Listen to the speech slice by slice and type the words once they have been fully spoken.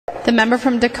The member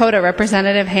from Dakota,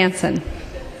 Representative Hansen.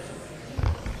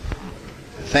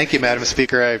 Thank you, Madam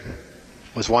Speaker. I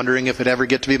was wondering if it'd ever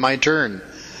get to be my turn.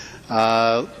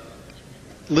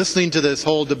 Listening to this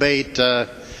whole debate,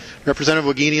 Representative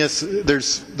Wagenius,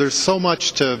 there's so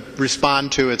much to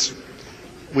respond to.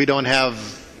 We don't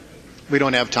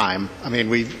have time. I mean,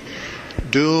 we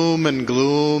doom and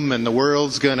gloom, and the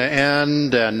world's going to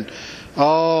end, and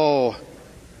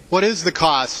what is the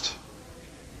cost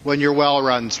when your well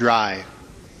runs dry?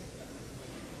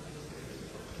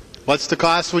 What's the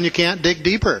cost when you can't dig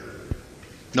deeper?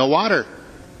 No water.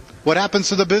 What happens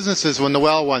to the businesses when the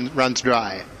well runs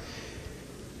dry?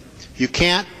 You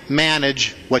can't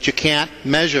manage what you can't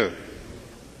measure.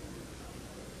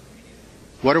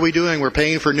 What are we doing? We're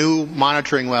paying for new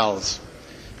monitoring wells.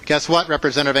 Guess what,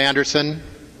 Representative Anderson,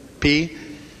 P?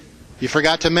 You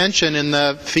forgot to mention in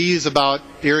the fees about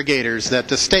irrigators that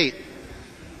the state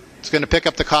is going to pick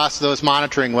up the cost of those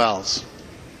monitoring wells.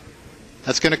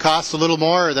 That's going to cost a little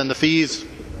more than the fees.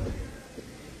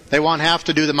 They won't have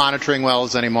to do the monitoring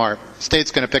wells anymore. The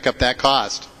state's going to pick up that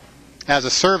cost as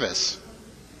a service.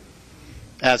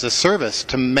 As a service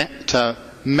to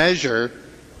measure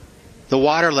the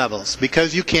water levels,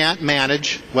 because you can't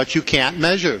manage what you can't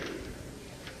measure.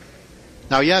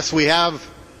 Now, yes, we have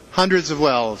hundreds of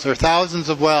wells or thousands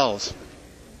of wells,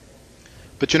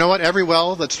 but you know what? Every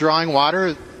well that's drawing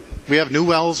water, we have new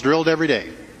wells drilled every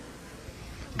day,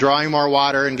 drawing more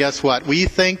water, and guess what? We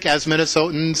think as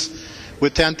Minnesotans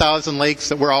with 10,000 lakes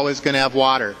that we're always going to have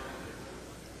water.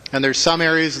 And there's some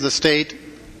areas of the state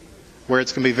where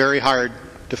it's going to be very hard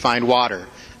to find water.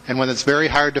 And when it's very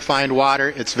hard to find water,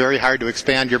 it's very hard to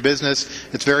expand your business,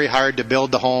 it's very hard to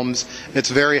build the homes, it's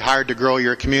very hard to grow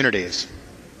your communities.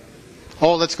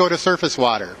 Let's go to surface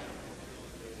water.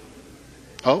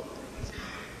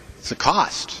 It's a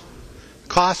cost.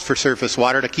 Cost for surface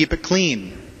water to keep it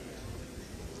clean.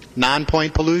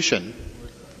 Non-point pollution.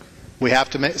 We have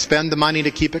to spend the money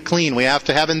to keep it clean. We have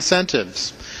to have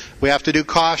incentives. We have to do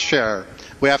cost share.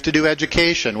 We have to do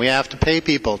education. We have to pay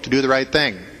people to do the right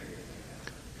thing.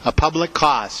 A public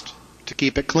cost to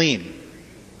keep it clean.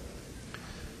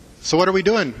 So what are we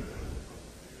doing?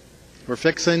 We're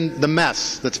fixing the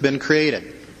mess that's been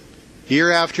created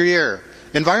year after year.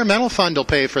 Environmental fund will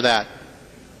pay for that.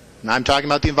 And I'm talking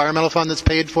about the environmental fund that's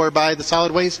paid for by the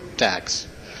solid waste tax.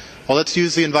 Well, let's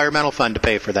use the environmental fund to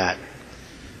pay for that.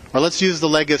 Or let's use the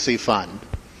legacy fund.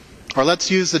 Or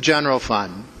let's use the general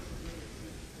fund.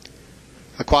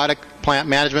 Aquatic plant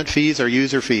management fees are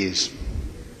user fees.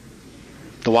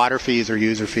 The water fees are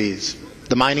user fees.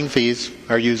 The mining fees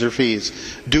are user fees.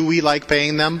 Do we like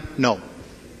paying them? No.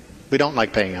 We don't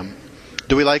like paying them.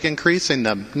 Do we like increasing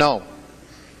them? No.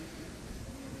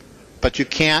 But you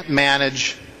can't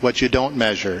manage what you don't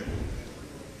measure.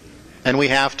 And we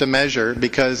have to measure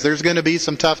because there's going to be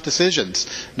some tough decisions.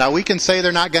 Now, we can say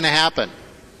they're not going to happen.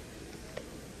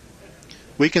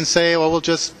 We can say, well, we'll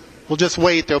just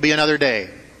wait. There'll be another day.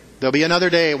 There'll be another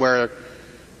day where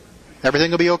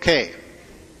everything will be okay.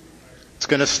 It's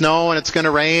going to snow and it's going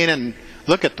to rain, and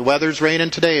look at the weather's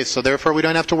raining today, so therefore we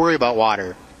don't have to worry about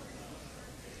water.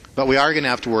 But we are going to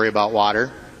have to worry about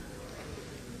water.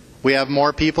 We have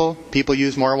more people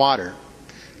use more water.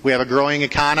 We have a growing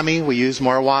economy, we use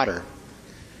more water.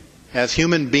 As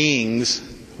human beings,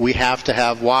 we have to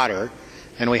have water,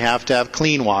 and we have to have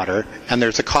clean water, and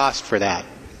there's a cost for that.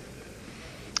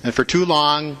 And for too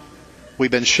long,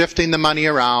 we've been shifting the money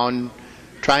around,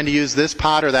 trying to use this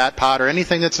pot or that pot or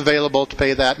anything that's available to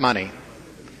pay that money.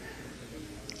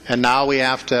 And now we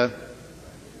have to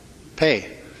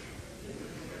pay.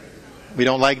 We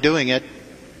don't like doing it.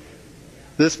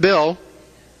 This bill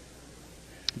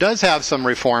does have some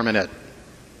reform in it.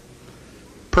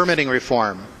 Permitting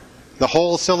reform. The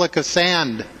whole silica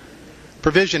sand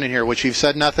provision in here, which you've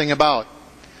said nothing about.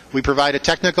 We provide a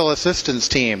technical assistance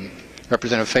team,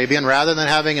 Representative Fabian, rather than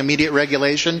having immediate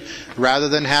regulation, rather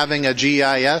than having a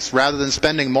GIS, rather than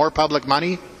spending more public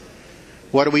money.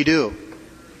 What do?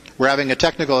 We're having a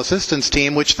technical assistance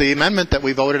team, which the amendment that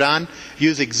we voted on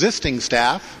use existing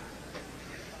staff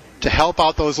to help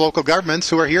out those local governments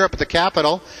who are here up at the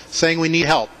Capitol saying we need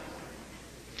help.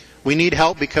 We need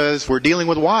help because we're dealing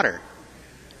with water.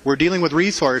 We're dealing with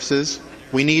resources.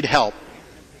 We need help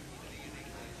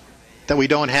that we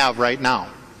don't have right now.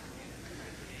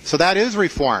 So that is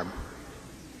reform.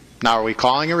 Now, are we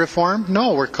calling it reform?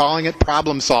 No, we're calling it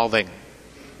problem solving.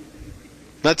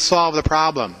 Let's solve the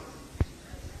problem.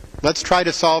 Let's try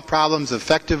to solve problems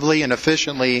effectively and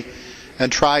efficiently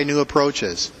and try new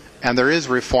approaches. And there is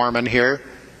reform in here.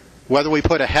 Whether we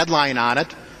put a headline on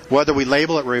it, whether we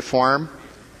label it reform,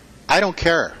 I don't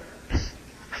care.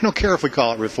 I don't care if we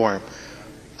call it reform.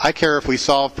 I care if we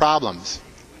solve problems.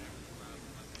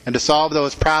 And to solve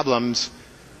those problems,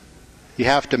 you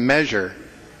have to measure.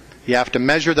 You have to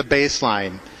measure the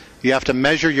baseline. You have to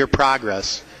measure your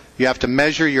progress. You have to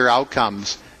measure your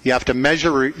outcomes. You have to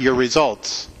measure your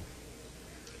results.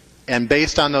 And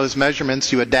based on those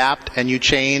measurements, you adapt and you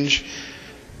change.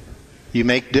 You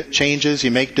make changes,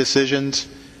 you make decisions.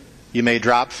 You may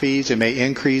drop fees, you may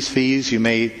increase fees, you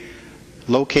may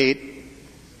locate,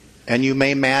 and you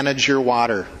may manage your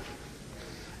water.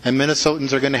 And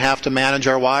Minnesotans are going to have to manage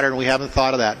our water, and we haven't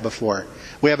thought of that before.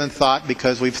 We haven't thought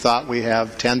because we've thought we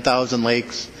have 10,000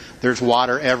 lakes. There's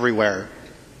water everywhere.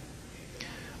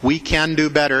 We can do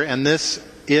better, and this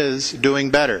is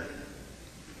doing better.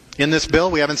 In this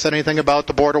bill, we haven't said anything about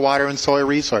the Board of Water and Soil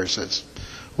Resources.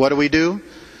 What do?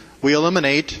 We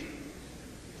eliminate,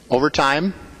 over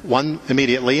time, one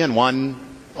immediately and one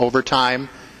over time,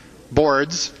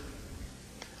 boards,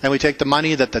 and we take the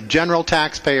money that the general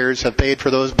taxpayers have paid for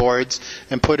those boards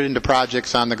and put it into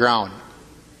projects on the ground.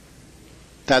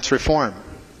 That's reform.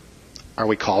 Are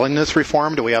we calling this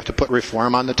reform? Do we have to put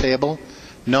reform on the table?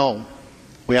 No.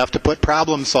 We have to put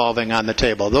problem solving on the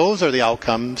table. Those are the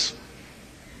outcomes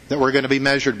that we're going to be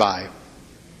measured by.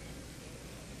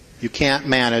 You can't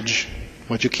manage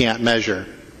what you can't measure.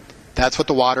 That's what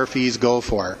the water fees go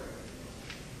for.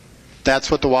 That's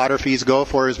what the water fees go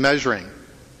for, is measuring.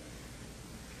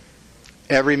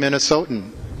 Every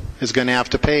Minnesotan is going to have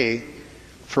to pay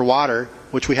for water,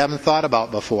 which we haven't thought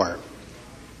about before.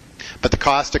 But the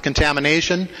cost of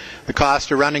contamination, the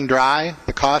cost of running dry,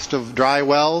 the cost of dry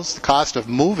wells, the cost of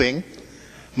moving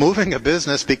a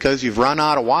business because you've run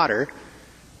out of water,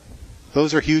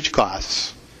 those are huge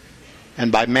costs.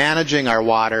 And by managing our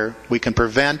water, we can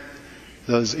prevent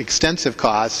those extensive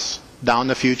costs down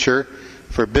the future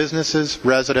for businesses,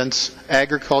 residents,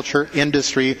 agriculture,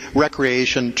 industry,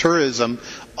 recreation, tourism,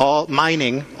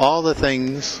 mining, all the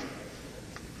things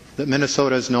that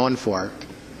Minnesota is known for,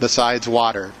 besides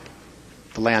water,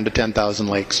 the land of 10,000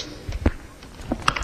 lakes.